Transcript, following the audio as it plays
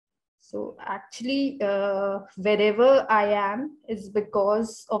So actually, wherever I am is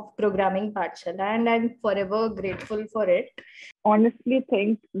because of Programming Pathshala, and I'm forever grateful for it. Honestly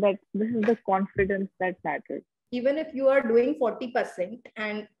think that this is the confidence that matters. Even if you are doing 40%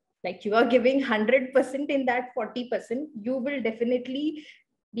 and like you are giving 100% in that 40%, you will definitely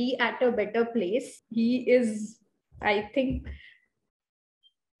be at a better place. He is, I think,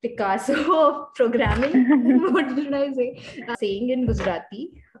 Picasso of programming. What did I say? Saying in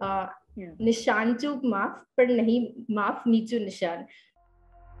Gujarati, Nishan chuk maaf, par nahi maaf nichu nishan.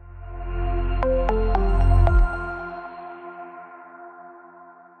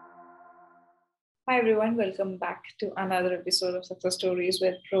 Hi everyone, welcome back to another episode of Success Stories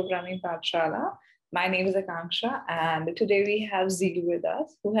with Programming Pathshala. My name is Akanksha, and today we have Zeal with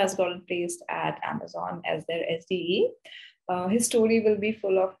us, who has gotten placed at Amazon as their SDE. His story will be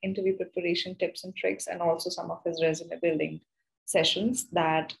full of interview preparation tips and tricks, and also some of his resume building sessions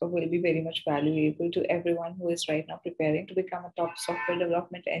that will be very much valuable to everyone who is right now preparing to become a top software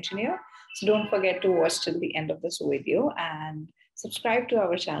development engineer. So don't forget to watch till the end of this video and subscribe to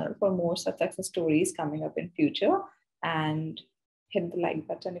our channel for more such success stories coming up in future, and hit the like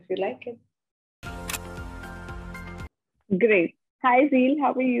button if you like it. Great. Hi Zeal,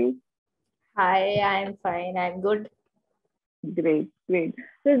 how are you? Hi, I'm fine. I'm good. Great.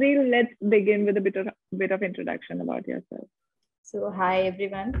 So Zeal, let's begin with a bit of introduction about yourself. So hi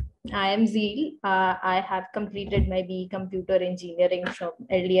everyone, I am Zeal. I have completed my BE Computer Engineering from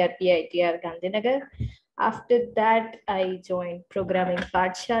LDRP ITR Gandhinagar. After that, I joined Programming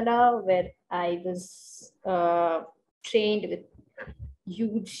Pathshala, where I was trained with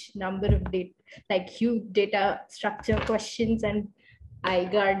huge number of huge data structure questions, and I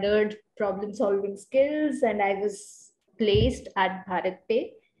garnered problem solving skills, and I was placed at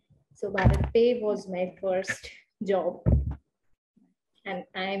BharatPay. So BharatPay was my first job. And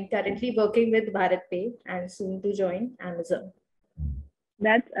I'm currently working with BharatPay and soon to join Amazon.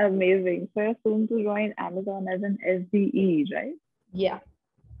 That's amazing. So you're soon to join Amazon as an SDE, right? Yeah.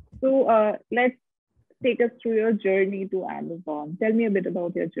 So let's take us through your journey to Amazon. Tell me a bit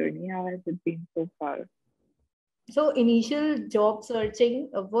about your journey. How has it been so far? So initial job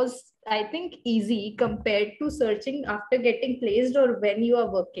searching was, I think, easy compared to searching after getting placed or when you are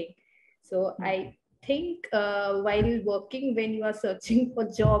working. So I think while working, when you are searching for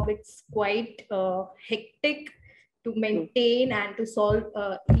job, it's quite hectic to maintain and to solve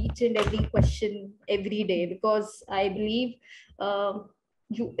each and every question every day, because I believe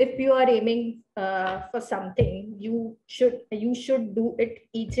if you are aiming for something, you should do it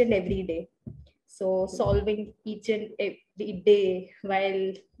each and every day. So solving each and every day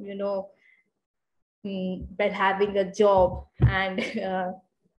while while having a job, and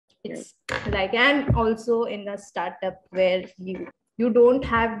it's like, and also in a startup where you don't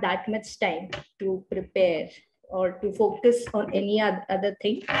have that much time to prepare or to focus on any other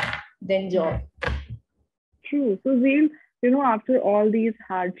thing than job. True. So Zeal, after all these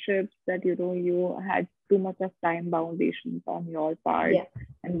hardships that you had too much of time foundations on your part,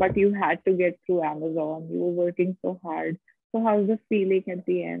 but you had to get through Amazon. You were working so hard. So how's the feeling at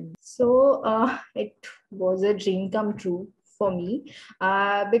the end? So it was a dream come true for me,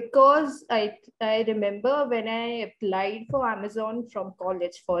 because I remember when I applied for Amazon from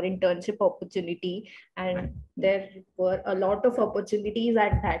college for internship opportunity, and there were a lot of opportunities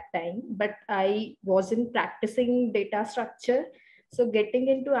at that time, but I wasn't practicing data structure. So getting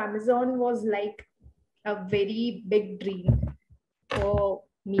into Amazon was like a very big dream for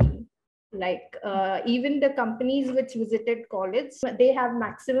me. Like even the companies which visited college, they have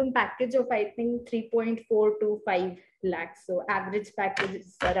maximum package of, I think, 3.4 to 5 lakhs. So average package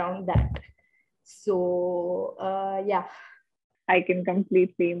is around that. So yeah. I can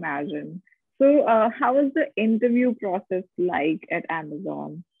completely imagine. So how was the interview process like at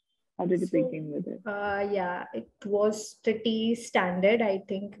Amazon? How did you begin with it? Yeah, it was pretty standard. I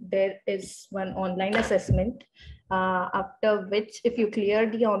think there is one online assessment, after which, if you clear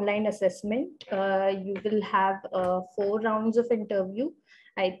the online assessment, you will have 4 rounds of interview.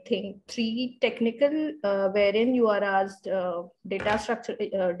 I think 3 technical, wherein you are asked data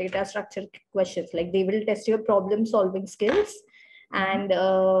structure questions. Like they will test your problem solving skills,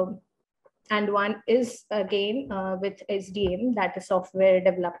 and one is again with SDM, that is software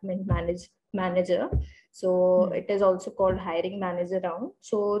development manager. So it is also called hiring manager round.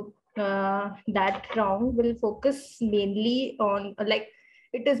 So that round will focus mainly on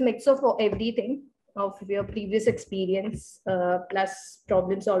it is mix of everything of your previous experience plus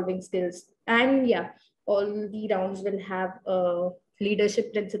problem solving skills, and yeah, all the rounds will have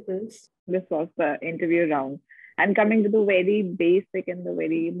leadership principles. This was the interview round. And coming to the very basic and the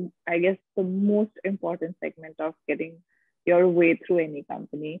very, I guess, the most important segment of getting your way through any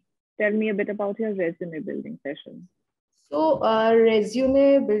company, tell me a bit about your resume building session. So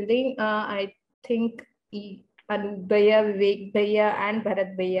resume building, I think Anup Bhaiya, Vivek Bhaiya and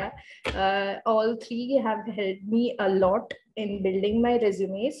Bharat Bhaiya, all three have helped me a lot in building my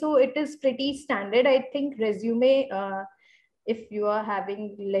resume. So it is pretty standard. I think resume, if you are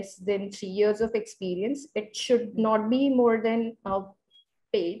having less than 3 years of experience, it should not be more than a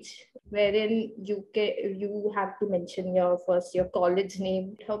page, wherein you have to mention your college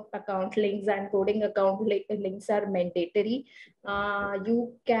name. Help account links and coding account links are mandatory.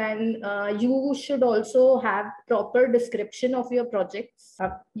 You should also have proper description of your projects.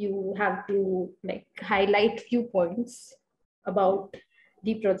 You have to like highlight few points about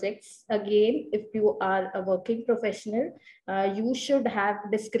the projects. Again, if you are a working professional, you should have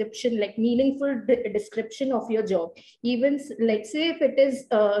description, like meaningful description of your job. Even let's say if it is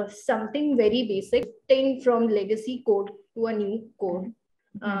something very basic, thing from legacy code to a new code,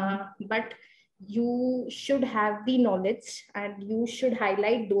 but you should have the knowledge and you should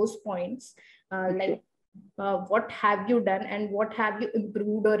highlight those points, like what have you done and what have you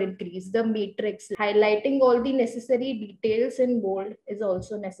improved or increased, the matrix. Highlighting all the necessary details in bold is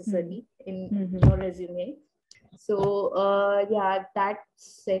also necessary in your resume. So yeah,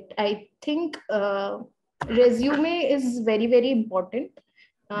 that's it. I think resume is very, very important.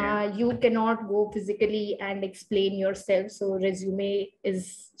 You cannot go physically and explain yourself. So resume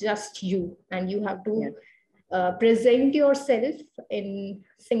is just you, and you have to present yourself in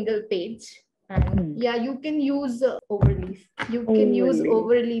single page. And yeah, you can use overleaf. You can use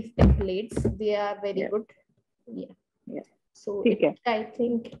overleaf templates. They are very good. Yeah. So I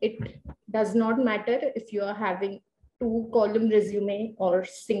think it does not matter if you are having 2-column resume or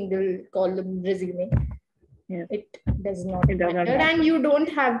single column resume. It does not matter. And you don't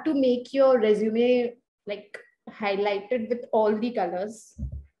have to make your resume like highlighted with all the colors.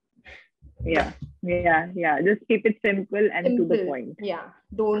 Just keep it simple and to the point.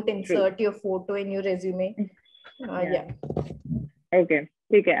 Don't insert your photo in your resume. Okay,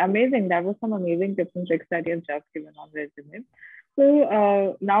 amazing. That was some amazing tips and tricks that you've just given on resume.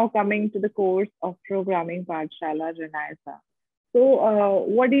 So now coming to the course of Programming Pathshala, Renaisa. So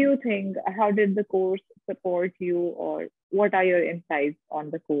what do you think? How did the course support you, or what are your insights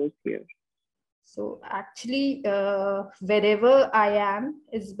on the course here? So actually, wherever I am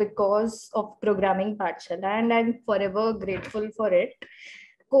is because of Programming Pathshala, and I'm forever grateful for it.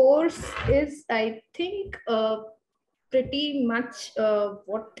 Course is, I think, pretty much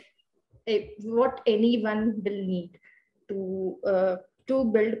what anyone will need to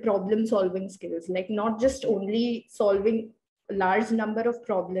build problem-solving skills. Like not just only solving large number of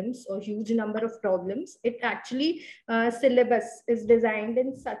problems or huge number of problems. It actually syllabus is designed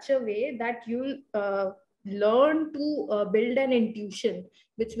in such a way that you'll learn to build an intuition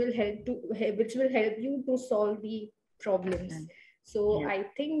which will help you to solve the problems. So I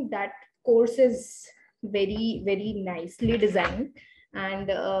think that course is very, very nicely designed. And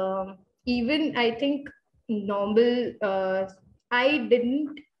even I think normal I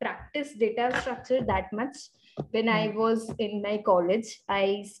didn't practice data structure that much. When I was in my college,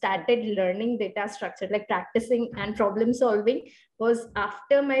 I started learning data structure, like practicing and problem solving was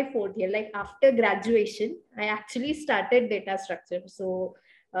after my 4th year. Like after graduation, I actually started data structure. So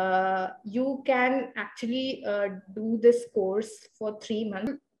you can actually do this course for 3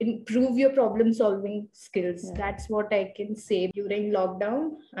 months, improve your problem solving skills. That's what I can say. During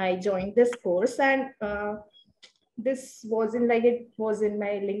lockdown, I joined this course, and this wasn't like it was in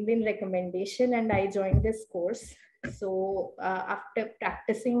my LinkedIn recommendation, and I joined this course. So after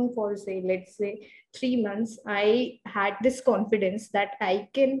practicing for let's say 3 months, I had this confidence that I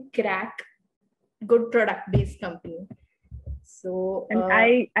can crack good product-based company. So and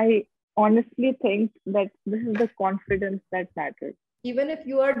I honestly think that this is the confidence that matters. Even if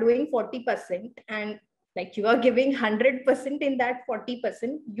you are doing 40% and like you are giving 100% in that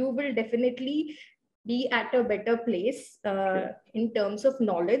 40%, you will definitely be at a better place in terms of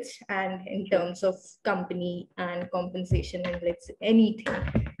knowledge and in terms of company and compensation and let's say anything.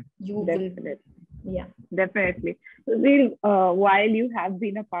 You Definitely. will, definitely. So, Zeal, while you have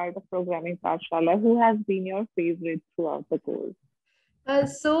been a part of Programming Pathshala, who has been your favorite throughout the course?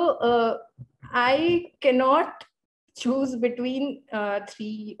 I cannot choose between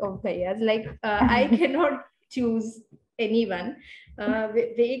 3 of Bhaiyas. Like I cannot choose anyone.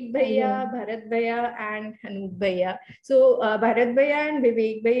 Vivek Bhaiya, Bharat Bhaiya, and Anup Bhaiya. So Bharat Bhaiya and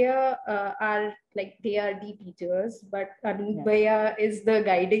Vivek Bhaiya are like, they are the teachers, but Anup Bhaiya is the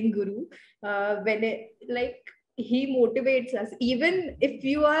guiding guru. he motivates us. Even if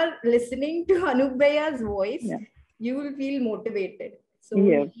you are listening to Anup Bhaiya's voice, you will feel motivated. So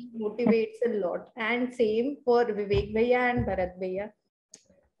he motivates a lot. And same for Vivek Bhaiya and Bharat Bhaiya.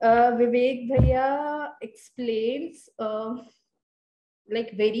 Vivek Bhaiya explains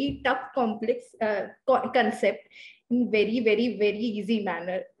like very tough, complex concept in very, very, very easy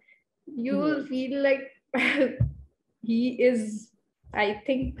manner. You will feel like he is, I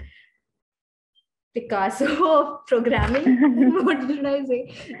think, Picasso of programming. What should I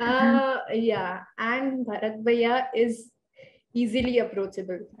say? Yeah, and Bharat Bhaiya is easily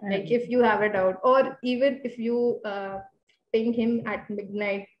approachable. Like if you have a doubt, or even if you ping him at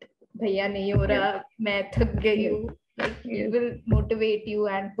midnight, Bhaiya nahi ho raha, main thak gayi hu. Like he will motivate you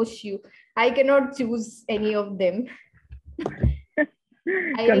and push you. I cannot choose any of them.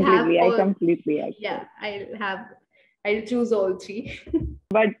 I completely agree. Yeah, I'll choose all three.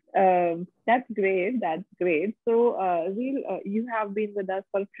 But that's great. That's great. So, Zeal, you have been with us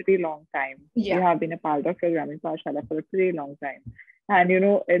for a pretty long time. Yeah. You have been a part of Programming Pathshala for a pretty long time. And, you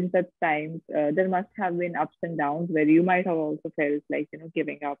know, in such times, there must have been ups and downs where you might have also felt like, you know,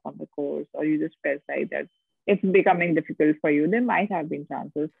 giving up on the course, or you just felt like that it's becoming difficult for you. There might have been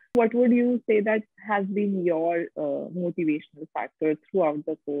chances. What would you say that has been your motivational factor throughout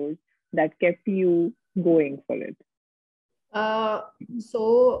the course that kept you going for it?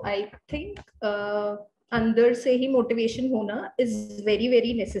 So I think अंदर से ही motivation होना is very,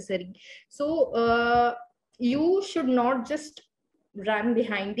 very necessary. So you should not just run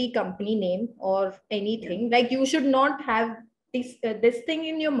behind the company name or anything. Like you should not have this thing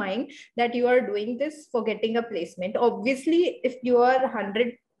in your mind that you are doing this for getting a placement. Obviously, if you are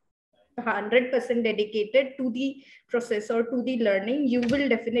 100% dedicated to the process or to the learning, you will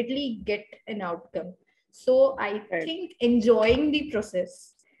definitely get an outcome. So I think enjoying the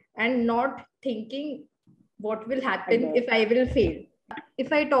process and not thinking what will happen if I will fail.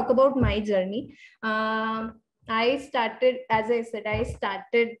 If I talk about my journey, I started, as I said, I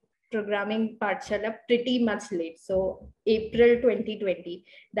started Programming Pathshala pretty much late. So April 2020,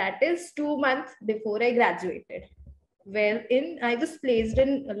 that is 2 months before I graduated. Wherein I was placed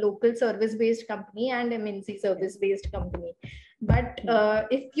in a local service-based company and MNC service-based company. But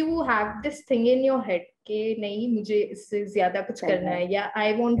if you have this thing in your head, कि नहीं मुझे इससे ज़्यादा कुछ करना है, या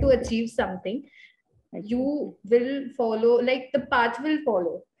I want to achieve something, you will follow, like the path will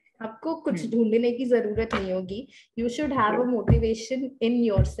follow. आपको कुछ ढूंढने की जरूरत नहीं होगी. You should have a motivation in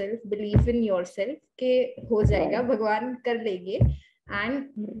yourself, belief in yourself कि हो जाएगा, भगवान कर लेंगे, and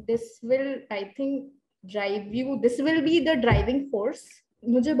this will, I think, drive you. This will be the driving force.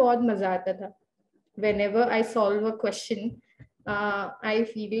 मुझे बहुत मजा आता था. Whenever I solve a question, I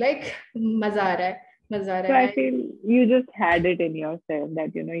feel like मजा आ रहा है. So I feel you just had it in yourself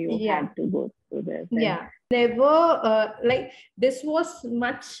that, you know, you had to go through this. Yeah. Never, like this was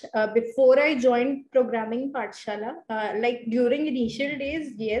much before I joined Programming Pathshala. Like during initial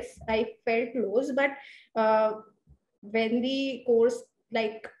days, yes, I felt lost, but when the course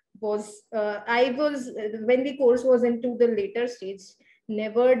was when the course was into the later stage,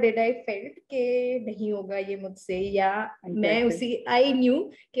 never did I felt कि नहीं होगा ये मुझसे, या मैं उसी I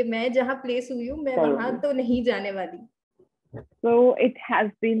knew कि मैं जहाँ place हुई हूँ मैं वहाँ तो नहीं जाने वाली. So it has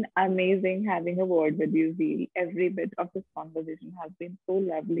been amazing having a word with you, Zeal. Every bit of this conversation has been so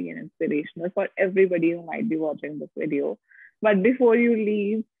lovely and inspirational for everybody who might be watching this video. But before you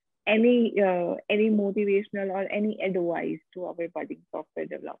leave, any motivational or any advice to our budding software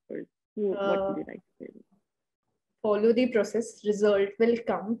developers? What would you like to say? Follow the process, result will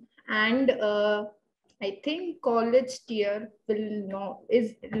come, and I think college tier will not,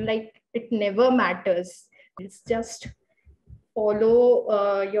 is like it never matters. It's just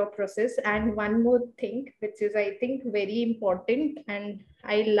follow your process. And one more thing, which is I think very important, and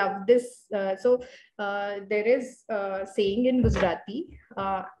I love this. So there is a saying in Gujarati,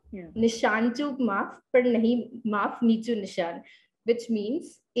 Nishan chuk maaf, par nahi maaf nichu nishan, which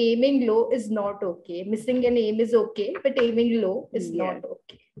means aiming low is not okay. Missing an aim is okay, but aiming low is not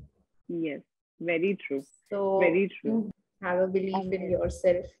okay. Yes, very true. So very true. Have a belief in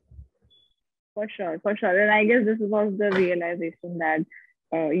yourself. For sure, for sure. And I guess this was the realization that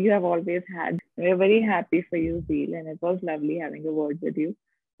you have always had. We're very happy for you, Zeal, and it was lovely having a word with you.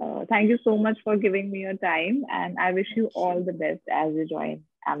 Thank you so much for giving me your time, and I wish you all the best as you join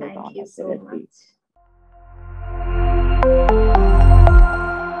Amazon. Thank you so much.